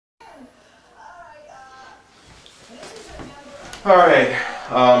Alright,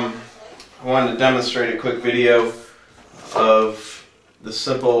 I wanted to demonstrate a quick video of the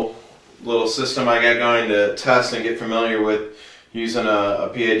simple little system I got going to test and get familiar with using a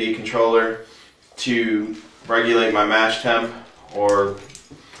PID controller to regulate my mash temp, or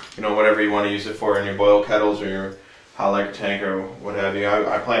whatever you want to use it for in your boil kettles or your hot electric tank or what have you.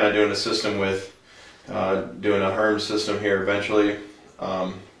 I plan on doing a system with doing a Herm system here eventually,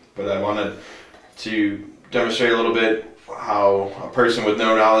 but I wanted to demonstrate a little bit how a person with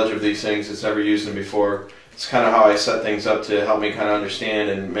no knowledge of these things that's never used them before, it's kind of how I set things up to help me kind of understand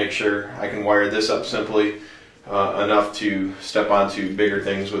and make sure I can wire this up simply enough to step onto bigger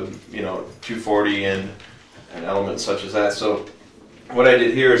things with 240 and elements such as that. So what I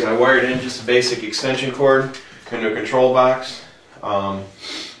did here is I wired in just a basic extension cord into a control box. I'm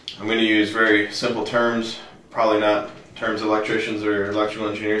going to use very simple terms, probably not terms electricians or electrical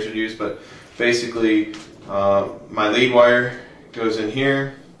engineers would use, but basically my lead wire goes in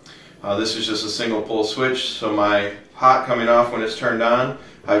here. This is just a single pole switch, so my hot coming off when it's turned on,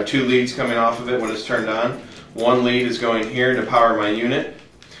 I have two leads coming off of it when it's turned on. One lead is going here to power my unit.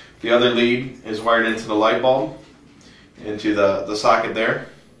 The other lead is wired into the light bulb, into the socket there.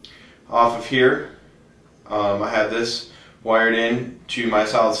 Off of here, I have this wired in to my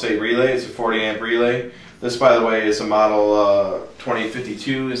solid state relay. It's a 40 amp relay. This, by the way, is a model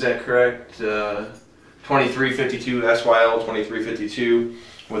 2052, is that correct? 2352 SYL-2352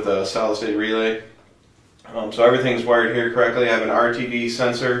 with a solid state relay. So everything's wired here correctly. I have an RTD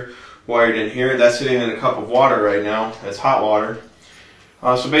sensor wired in here. That's sitting in a cup of water right now. It's hot water.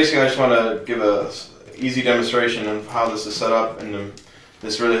 So basically I just want to give a easy demonstration of how this is set up, and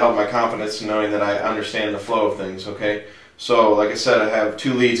this really helped my confidence in knowing that I understand the flow of things. Okay, so like I said, I have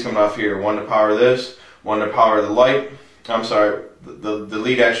two leads coming off here, one to power this, one to power the light. I'm sorry, the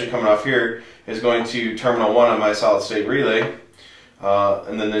lead actually coming off here is going to terminal 1 on my solid state relay,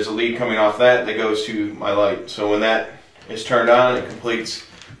 and then there's a lead coming off that goes to my light. So when that is turned on, it completes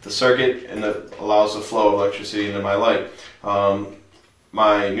the circuit and that allows the flow of electricity into my light.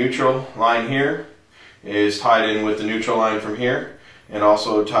 My neutral line here is tied in with the neutral line from here, and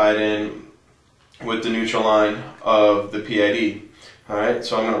also tied in with the neutral line of the PID. Alright,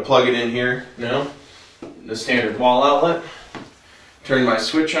 so I'm going to plug it in here now, the standard wall outlet, turn my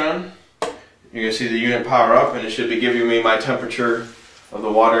switch on. You're going to see the unit power up, and it should be giving me my temperature of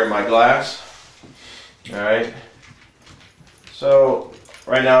the water in my glass. Alright, so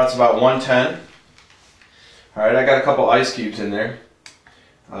right now it's about 110. Alright, I got a couple ice cubes in there,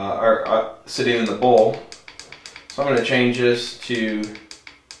 sitting in the bowl. So I'm going to change this to,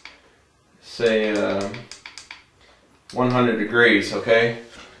 say, 100 degrees, okay?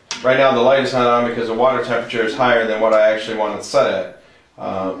 Right now the light is not on because the water temperature is higher than what I actually want it set at.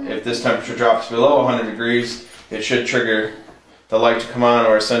 If this temperature drops below 100 degrees, it should trigger the light to come on,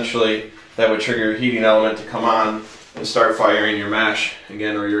 or essentially that would trigger your heating element to come on and start firing your mash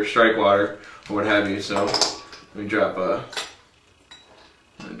again, or your strike water, or what have you. So let me drop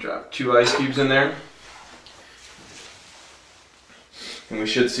two ice cubes in there, and we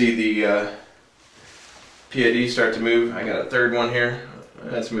should see the PID start to move. I got a third one here.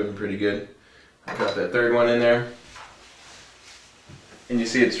 That's moving pretty good. I got that third one in there, and you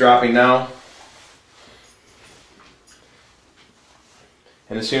see it's dropping now.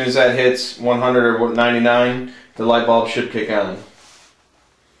 And as soon as that hits 100 or 99, the light bulb should kick on.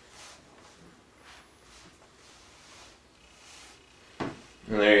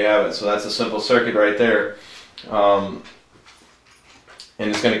 And there you have it. So that's a simple circuit right there. And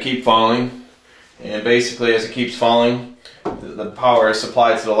it's going to keep falling. And basically, as it keeps falling, the power is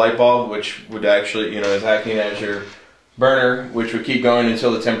supplied to the light bulb, which would actually, is acting as your burner, which would keep going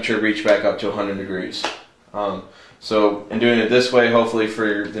until the temperature reached back up to 100 degrees. So in doing it this way, hopefully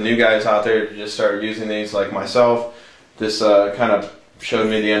for the new guys out there to just start using these like myself, this kind of showed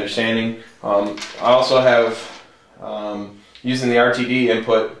me the understanding. I also have, using the RTD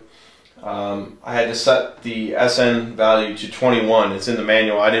input, I had to set the SN value to 21. It's in the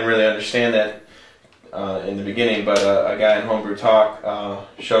manual. I didn't really understand that in the beginning, but a guy in Homebrew Talk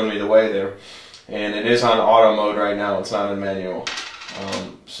showed me the way there. And it is on auto mode right now. It's not in manual.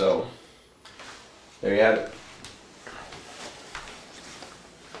 So there you have it.